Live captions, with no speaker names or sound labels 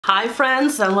Hi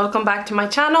friends, and welcome back to my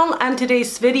channel and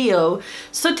today's video.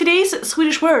 So today's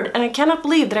Swedish word, and I cannot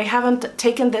believe that I haven't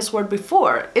taken this word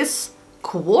before, is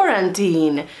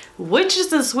quarantine, which is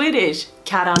the Swedish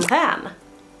karantän.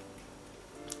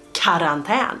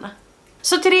 Karantän.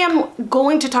 So today I'm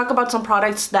going to talk about some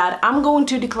products that I'm going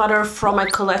to declutter from my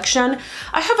collection.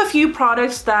 I have a few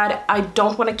products that I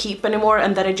don't want to keep anymore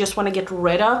and that I just want to get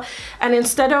rid of. And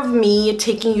instead of me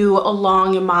taking you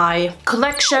along my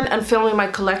collection and filming my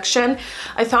collection,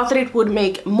 I thought that it would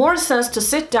make more sense to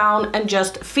sit down and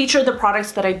just feature the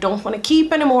products that I don't want to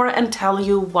keep anymore and tell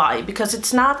you why. Because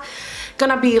it's not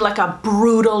gonna be like a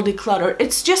brutal declutter.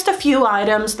 It's just a few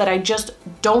items that I just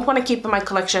don't want to keep in my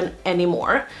collection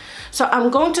anymore. So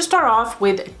I'm going to start off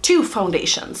with two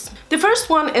foundations. The first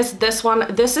one is this one.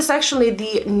 This is actually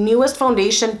the newest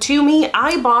foundation to me.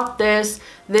 I bought this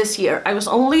year. I was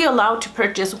only allowed to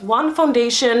purchase one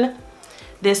foundation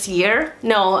this year.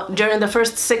 No, during the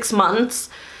first 6 months.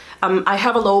 I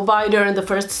have a low buy during the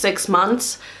first 6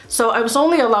 months. So I was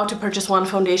only allowed to purchase one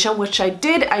foundation, which I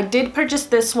did. I did purchase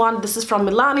this one. This is from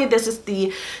Milani. This is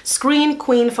the Screen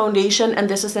Queen foundation, and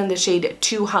this is in the shade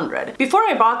 200. Before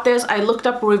I bought this, I looked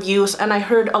up reviews and I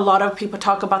heard a lot of people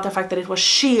talk about the fact that it was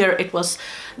sheer. It was,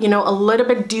 you know, a little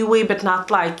bit dewy, but not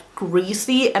like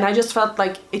greasy. And I just felt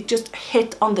like it just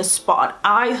hit on the spot.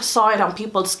 I saw it on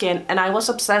people's skin and I was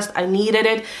obsessed. I needed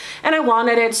it and I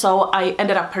wanted it, so I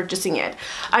ended up purchasing it.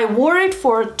 I wore it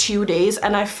for 2 days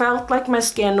and I felt like my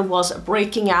skin was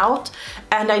breaking out,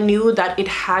 and I knew that it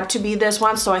had to be this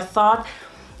one, so I thought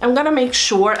I'm gonna make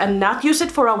sure and not use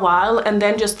it for a while and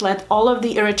then just let all of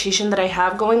the irritation that I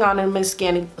have going on in my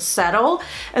skin settle,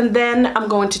 and then I'm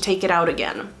going to take it out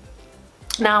again.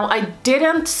 Now, I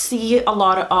didn't see a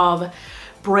lot of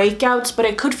breakouts, but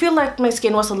I could feel like my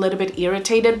skin was a little bit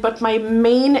irritated, but my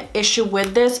main issue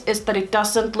with this is that it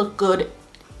doesn't look good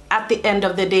at the end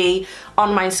of the day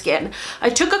on my skin. I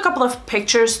took a couple of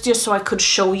pictures just so I could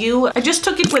show you. I just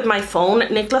took it with my phone.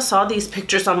 Niklas saw these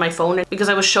pictures on my phone because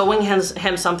I was showing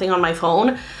him something on my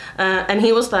phone, and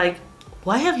he was like,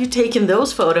 "Why have you taken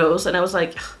those photos?" And I was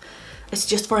like, "It's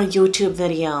just for a YouTube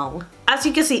video." As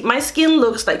you can see, my skin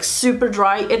looks like super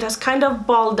dry. It has kind of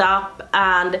balled up,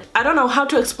 and I don't know how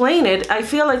to explain it. I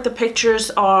feel like the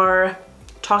pictures are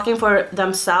talking for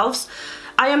themselves.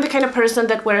 I am the kind of person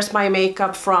that wears my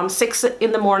makeup from 6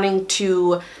 in the morning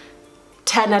to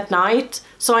 10 at night.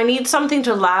 So I need something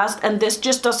to last, and this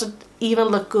just doesn't even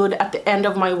look good at the end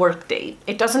of my workday.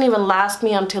 It doesn't even last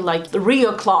me until like 3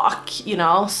 o'clock, you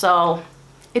know, so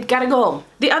it gotta go.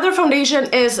 The other foundation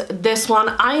is this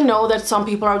one. I know that some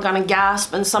people are gonna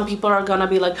gasp and some people are gonna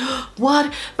be like, "What?"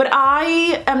 But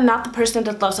I am not the person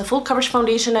that loves a full coverage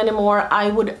foundation anymore. I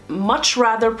would much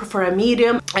rather prefer a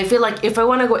medium. I feel like if I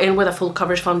wanna go in with a full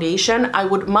coverage foundation, I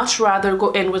would much rather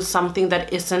go in with something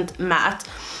that isn't matte.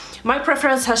 My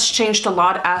preference has changed a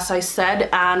lot, as I said,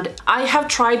 and I have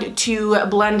tried to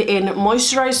blend in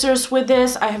moisturizers with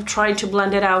this. I have tried to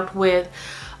blend it out with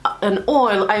an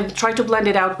oil. I've tried to blend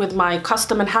it out with my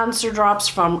custom enhancer drops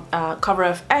from Cover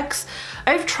FX.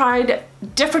 I've tried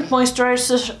different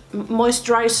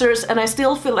moisturizers and I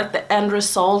still feel like the end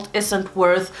result isn't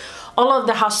worth all of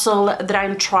the hustle that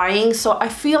I'm trying. So I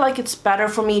feel like it's better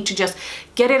for me to just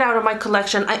get it out of my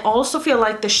collection. I also feel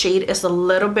like the shade is a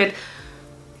little bit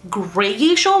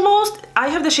grayish almost. I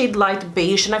have the shade light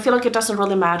beige and I feel like it doesn't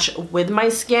really match with my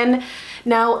skin.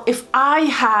 Now, if I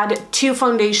had 2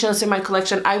 foundations in my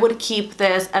collection, I would keep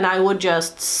this and I would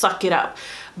just suck it up.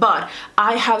 But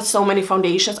I have so many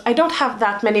foundations. I don't have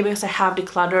that many because I have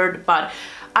decluttered, but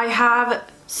I have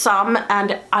some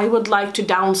and I would like to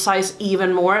downsize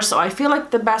even more. So I feel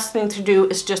like the best thing to do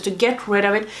is just to get rid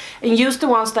of it and use the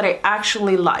ones that I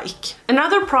actually like.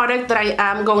 Another product that I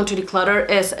am going to declutter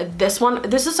is this one.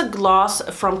 This is a gloss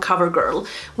from CoverGirl.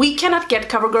 We cannot get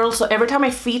CoverGirl, so every time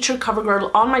I feature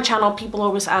CoverGirl on my channel, people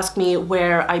always ask me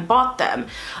where I bought them.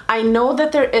 I know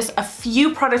that there is a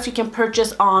few products you can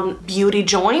purchase on Beauty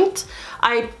Joint.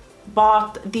 I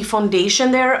bought the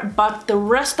foundation there, but the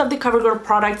rest of the CoverGirl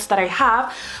products that I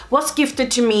have was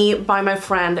gifted to me by my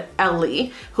friend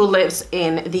Ellie, who lives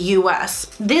in the US.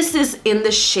 This is in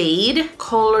the shade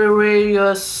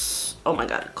Colorious, oh my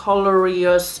god,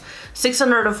 Colorious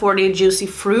 640 Juicy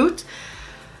Fruit.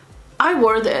 I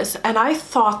wore this and I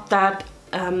thought that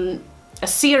a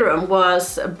serum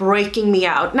was breaking me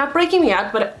out. Not breaking me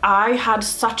out, but I had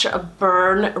such a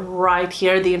burn right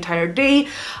here the entire day.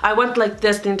 I went like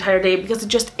this the entire day because it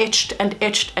just itched and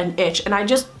itched and itched, and I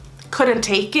just couldn't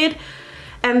take it.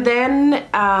 And then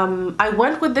I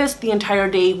went with this the entire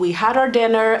day. We had our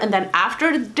dinner, and then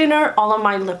after dinner all of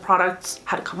my lip products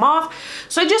had come off,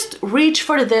 so I just reached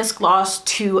for this gloss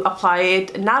to apply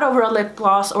it, not over a lip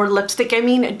gloss or lipstick, I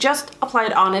mean, just apply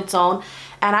it on its own,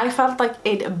 and I felt like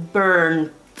it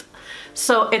burned.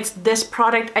 So it's this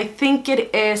product. I think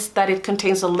it is that it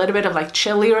contains a little bit of like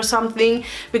chili or something,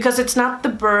 because it's not the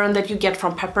burn that you get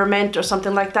from peppermint or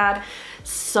something like that.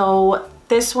 So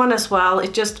this one as well,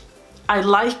 it just, I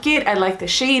like it, I like the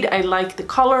shade, I like the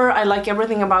color, I like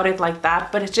everything about it like that,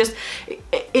 but it just,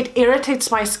 it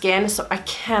irritates my skin, so I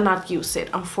cannot use it,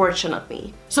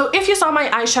 unfortunately. So if you saw my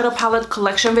eyeshadow palette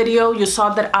collection video, you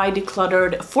saw that I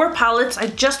decluttered 4 palettes. I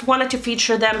just wanted to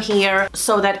feature them here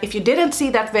so that if you didn't see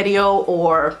that video,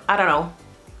 or I don't know,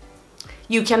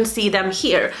 you can see them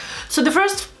here. So the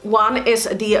first one is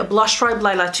the Blush Tribe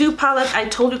Laila 2 palette. I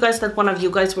told you guys that one of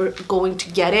you guys were going to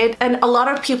get it, and a lot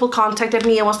of people contacted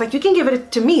me and was like, you can give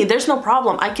it to me, there's no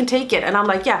problem, I can take it. And I'm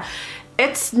like, yeah,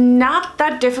 it's not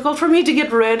that difficult for me to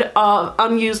get rid of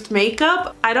unused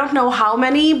makeup. I don't know how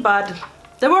many, but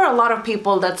there were a lot of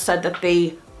people that said that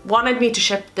they wanted me to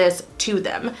ship this to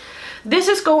them. This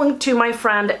is going to my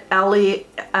friend Ellie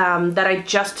that I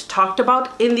just talked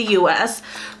about in the US.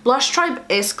 Blush Tribe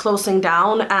is closing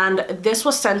down, and this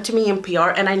was sent to me in PR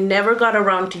and I never got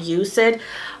around to use it.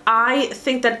 I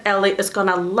think that Ellie is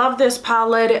gonna love this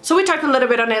palette. So we talked a little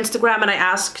bit on Instagram, and I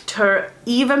asked her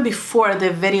even before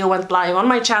the video went live on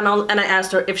my channel, and I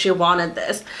asked her if she wanted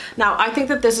this. Now I think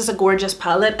that this is a gorgeous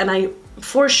palette, and I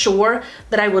for sure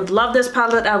that I would love this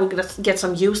palette. I would get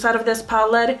some use out of this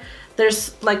palette.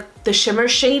 There's like the shimmer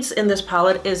shades in this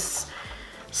palette is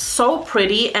so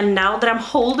pretty, and now that I'm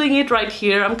holding it right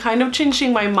here, I'm kind of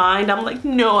changing my mind. I'm like,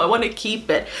 no, I want to keep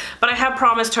it, but I have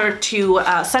promised her to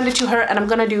send it to her, and I'm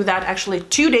gonna do that actually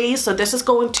 2 days. So this is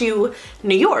going to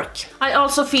New York. I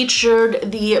also featured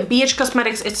the BH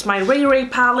Cosmetics It's My Ray Ray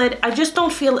palette. I just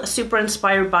don't feel super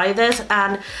inspired by this,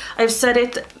 and I've said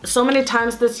it so many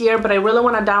times this year, but I really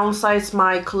want to downsize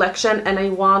my collection, and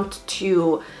I want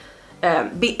to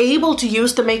be able to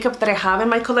use the makeup that I have in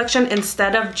my collection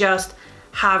instead of just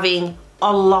having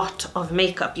a lot of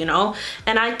makeup, you know,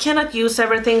 and I cannot use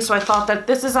everything. So I thought that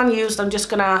this is unused, I'm just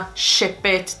gonna ship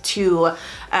it to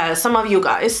some of you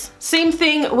guys. Same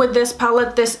thing with this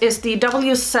palette. This is the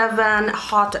W7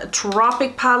 Hot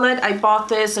Tropic palette. I bought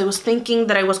this, I was thinking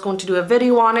that I was going to do a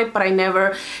video on it, but I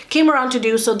never came around to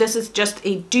do so. This is just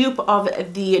a dupe of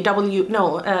the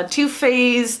Too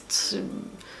Faced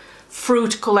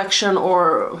Fruit collection,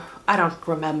 or I don't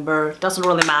remember, doesn't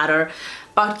really matter.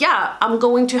 But yeah, I'm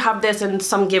going to have this in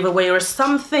some giveaway or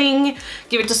something,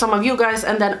 give it to some of you guys.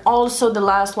 And then also the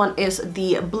last one is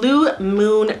the Blue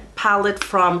Moon palette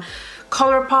from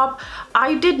ColourPop.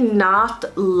 I did not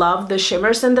love the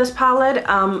shimmers in this palette.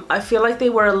 I feel like they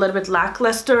were a little bit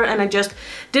lackluster, and I just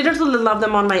didn't really love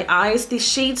them on my eyes. The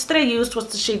shades that I used was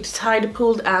the shades Tide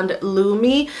Pooled and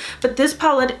Lumi, but this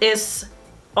palette is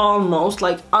almost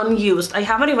like unused. I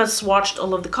haven't even swatched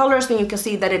all of the colors, and you can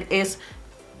see that it is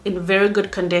in very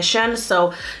good condition,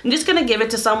 so I'm just gonna give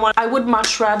it to someone. I would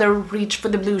much rather reach for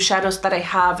the blue shadows that I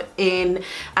have in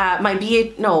my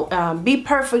Be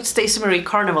Perfect Stacey Marie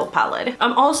Carnival palette.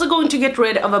 I'm also going to get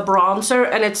rid of a bronzer,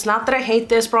 and it's not that I hate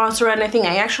this bronzer or anything.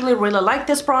 I actually really like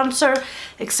this bronzer,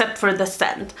 except for the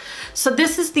scent. So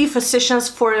this is the Physicians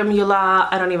Formula,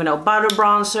 I don't even know, butter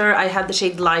bronzer. I have the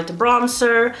shade Light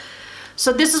Bronzer.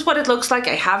 So this is what it looks like.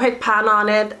 I have hit pan on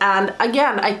it, and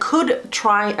again, I could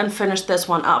try and finish this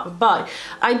one up, but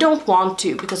I don't want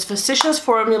to, because Physicians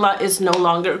Formula is no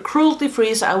longer cruelty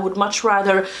free, so I would much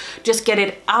rather just get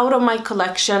it out of my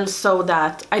collection so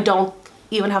that I don't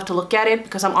even have to look at it,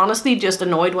 because I'm honestly just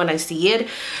annoyed when I see it.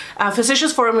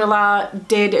 Physicians Formula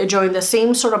did join the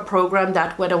same sort of program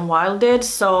that Wet n Wild did,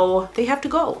 so they have to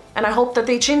go, and I hope that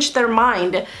they change their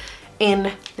mind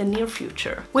in the near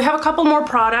future. We have a couple more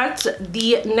products.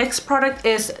 The next product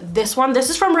is this one. This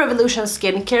is from Revolution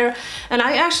Skincare, and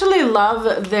I actually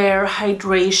love their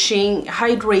hydrating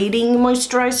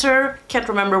moisturizer. Can't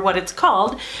remember what it's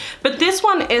called, but this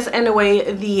one is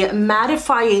anyway the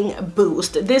mattifying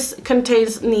boost. This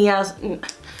contains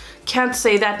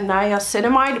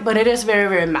niacinamide, but it is very,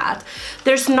 very matte.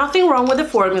 There's nothing wrong with the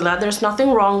formula, there's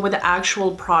nothing wrong with the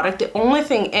actual product. The only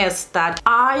thing is that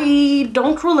I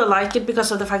don't really like it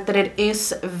because of the fact that it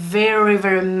is very,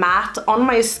 very matte on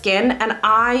my skin, and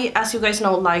I, as you guys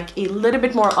know, like a little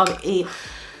bit more of a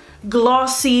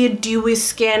glossy, dewy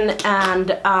skin,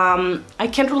 and I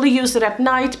can't really use it at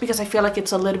night because I feel like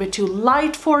it's a little bit too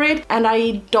light for it, and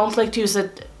I don't like to use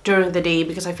it during the day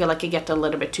because I feel like I get a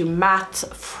little bit too matte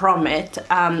from it.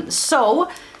 So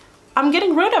I'm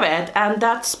getting rid of it, and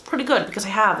that's pretty good because I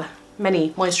have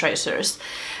many moisturizers.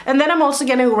 And then I'm also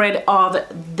getting rid of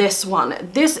this one.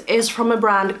 This is from a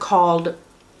brand called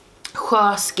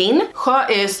Røde Skin. Røde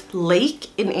is lake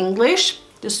in English,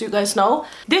 just so you guys know.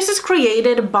 This is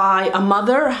created by a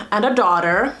mother and a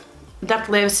daughter that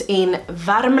lives in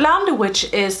Värmland,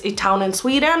 which is a town in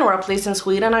Sweden, or a place in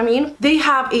Sweden, I mean. They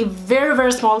have a very,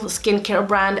 very small skincare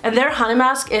brand, and their honey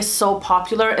mask is so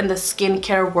popular in the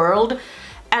skincare world.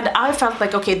 And I felt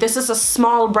like, okay, this is a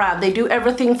small brand. They do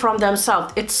everything from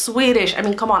themselves. It's Swedish. I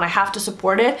mean, come on, I have to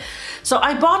support it. So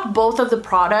I bought both of the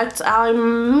products.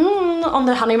 I'm on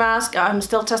the honey mask. I'm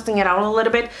still testing it out a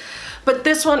little bit. But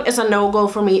this one is a no-go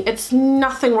for me. It's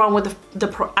nothing wrong with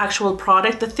the actual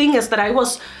product. The thing is that I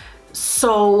was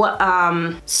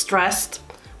so stressed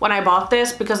when I bought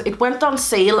this because it went on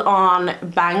sale on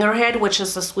Bangerhead, which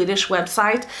is a Swedish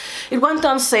website. It went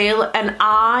on sale and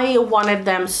I wanted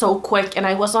them so quick, and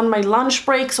I was on my lunch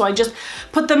break, so I just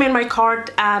put them in my cart,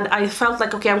 and I felt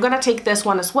like, okay, I'm gonna take this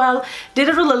one as well.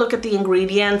 Didn't really look at the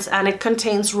ingredients, and it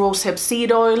contains rosehip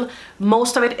seed oil.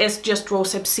 Most of it is just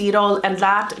rosehip seed oil, and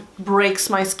that breaks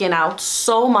my skin out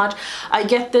so much. I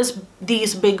get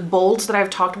these big bolts that I've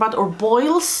talked about, or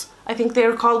boils, I think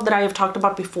they're called, that I have talked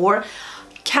about before.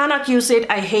 Cannot use it.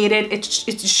 I hate it.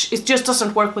 It just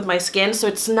doesn't work with my skin. So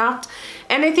it's not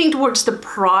anything towards the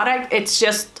product. It's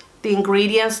just the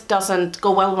ingredients doesn't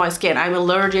go well with my skin. I'm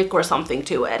allergic or something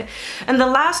to it. And the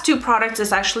last two products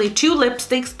is actually two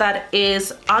lipsticks that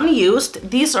is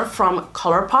unused. These are from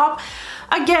ColourPop.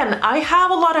 Again, I have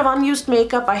a lot of unused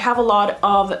makeup. I have a lot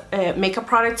of makeup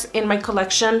products in my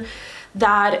collection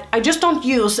that I just don't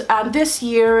use, and this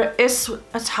year is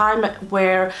a time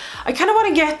where I kind of want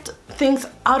to get things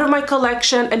out of my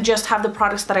collection and just have the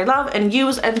products that I love and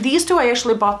use. And these two I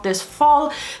actually bought this fall,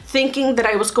 thinking that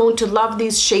I was going to love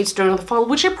these shades during the fall,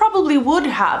 which I probably would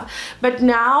have, but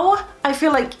now I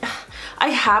feel like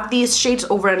I have these shades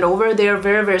over and over. They are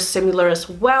very, very similar as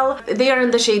well. They are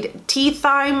in the shade Tea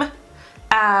Thyme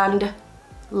and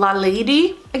La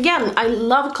Lady. Again, I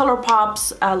love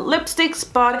ColourPop's lipsticks,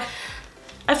 but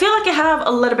I feel like I have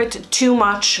a little bit too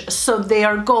much, so they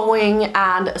are going,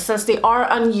 and since they are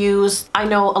unused, I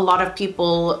know a lot of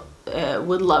people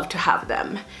would love to have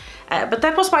them. But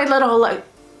that was my little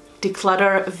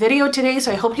declutter video today,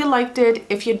 so I hope you liked it.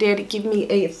 If you did, give me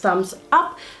a thumbs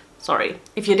up. Sorry.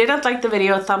 If you didn't like the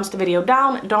video, thumbs the video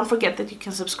down. Don't forget that you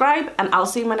can subscribe, and I'll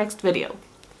see you in my next video.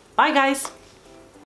 Bye guys!